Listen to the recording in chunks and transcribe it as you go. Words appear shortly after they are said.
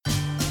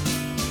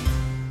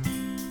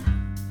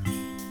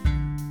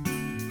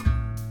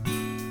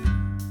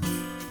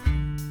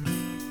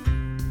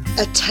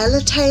a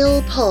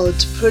Telltale Pod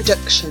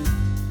production.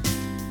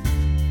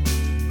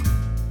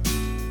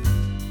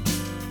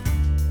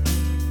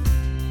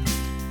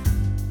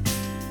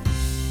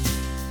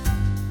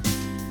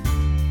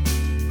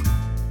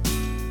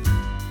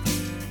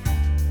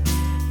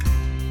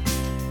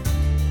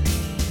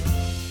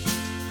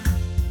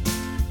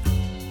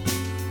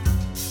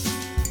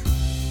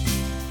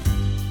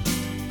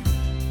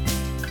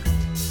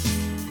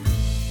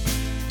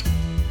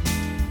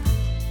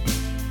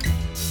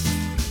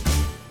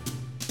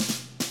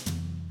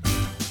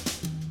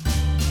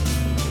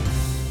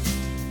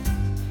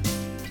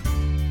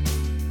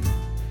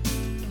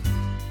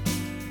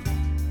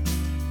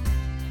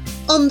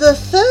 On the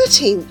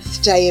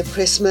 13th day of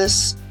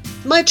Christmas,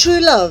 my true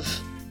love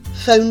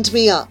phoned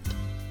me up.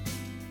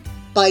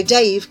 By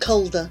Dave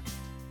Calder.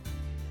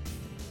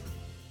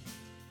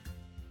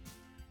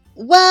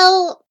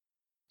 Well,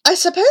 I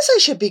suppose I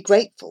should be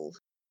grateful.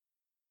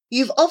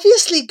 You've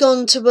obviously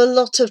gone to a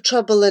lot of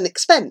trouble and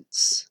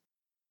expense.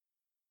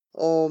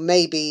 Or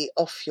maybe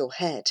off your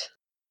head.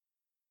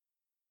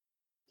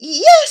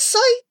 Yes,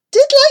 I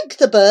did like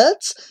the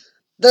birds.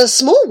 The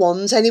small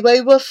ones, anyway,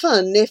 were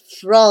fun,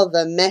 if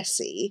rather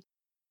messy.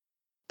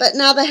 But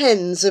now the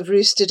hens have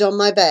roosted on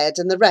my bed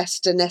and the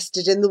rest are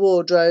nested in the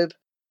wardrobe.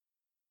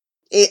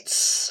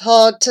 It's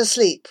hard to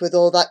sleep with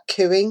all that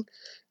cooing,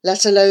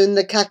 let alone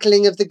the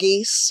cackling of the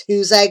geese,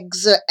 whose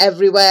eggs are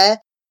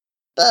everywhere,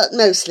 but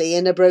mostly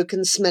in a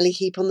broken smelly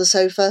heap on the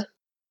sofa.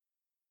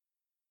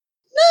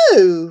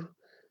 No,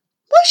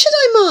 why should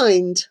I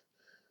mind?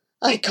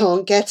 I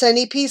can't get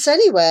any peace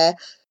anywhere.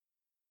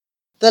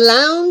 The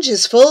lounge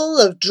is full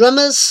of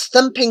drummers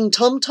thumping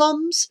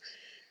tom-toms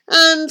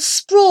and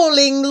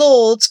sprawling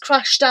lords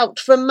crashed out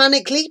from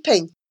manic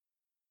leaping.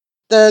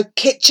 The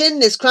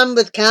kitchen is crammed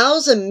with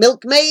cows and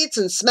milkmaids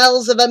and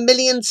smells of a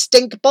million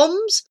stink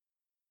bombs,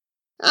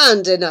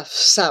 and enough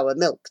sour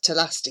milk to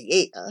last a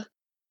year.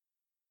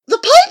 The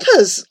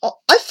pipers!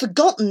 I've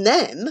forgotten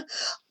them.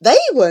 They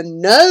were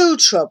no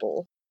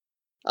trouble.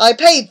 I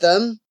paid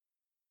them,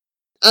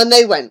 and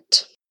they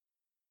went.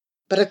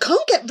 But I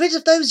can't get rid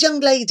of those young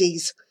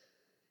ladies.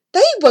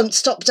 They won't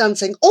stop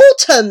dancing or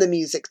turn the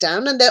music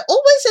down, and they're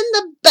always in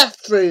the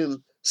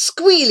bathroom,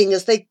 squealing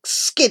as they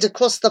skid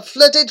across the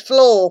flooded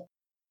floor.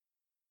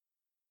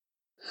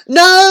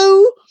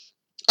 No,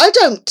 I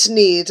don't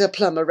need a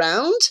plum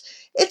around.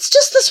 It's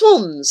just the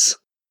swans.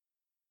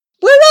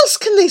 Where else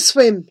can they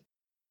swim?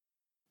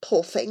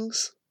 Poor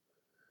things.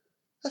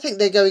 I think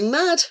they're going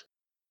mad.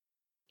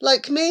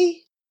 Like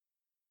me.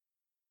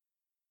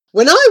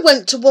 When I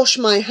went to wash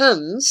my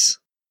hands,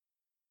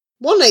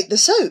 one ate the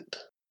soap.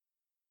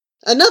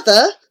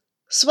 Another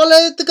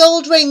swallowed the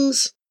gold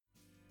rings.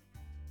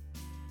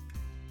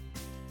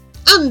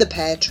 And the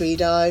pear tree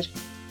died.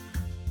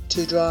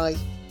 Too dry.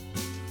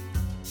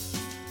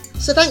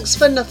 So thanks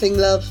for nothing,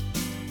 love.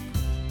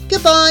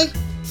 Goodbye.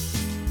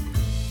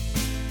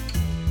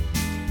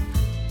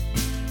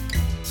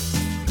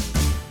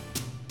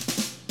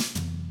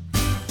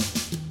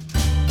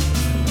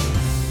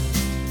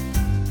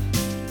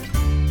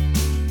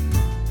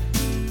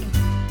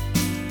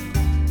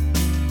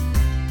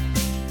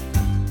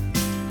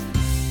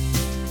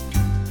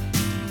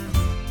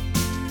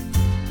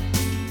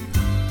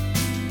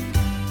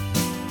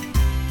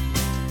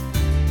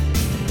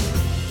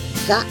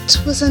 That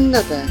was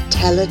another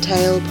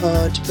Telltale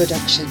Pod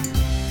production.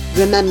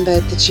 Remember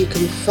that you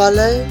can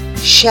follow,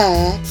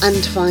 share and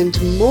find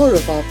more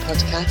of our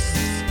podcasts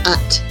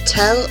at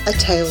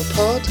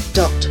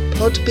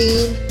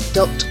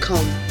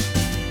tellatalepod.podbean.com.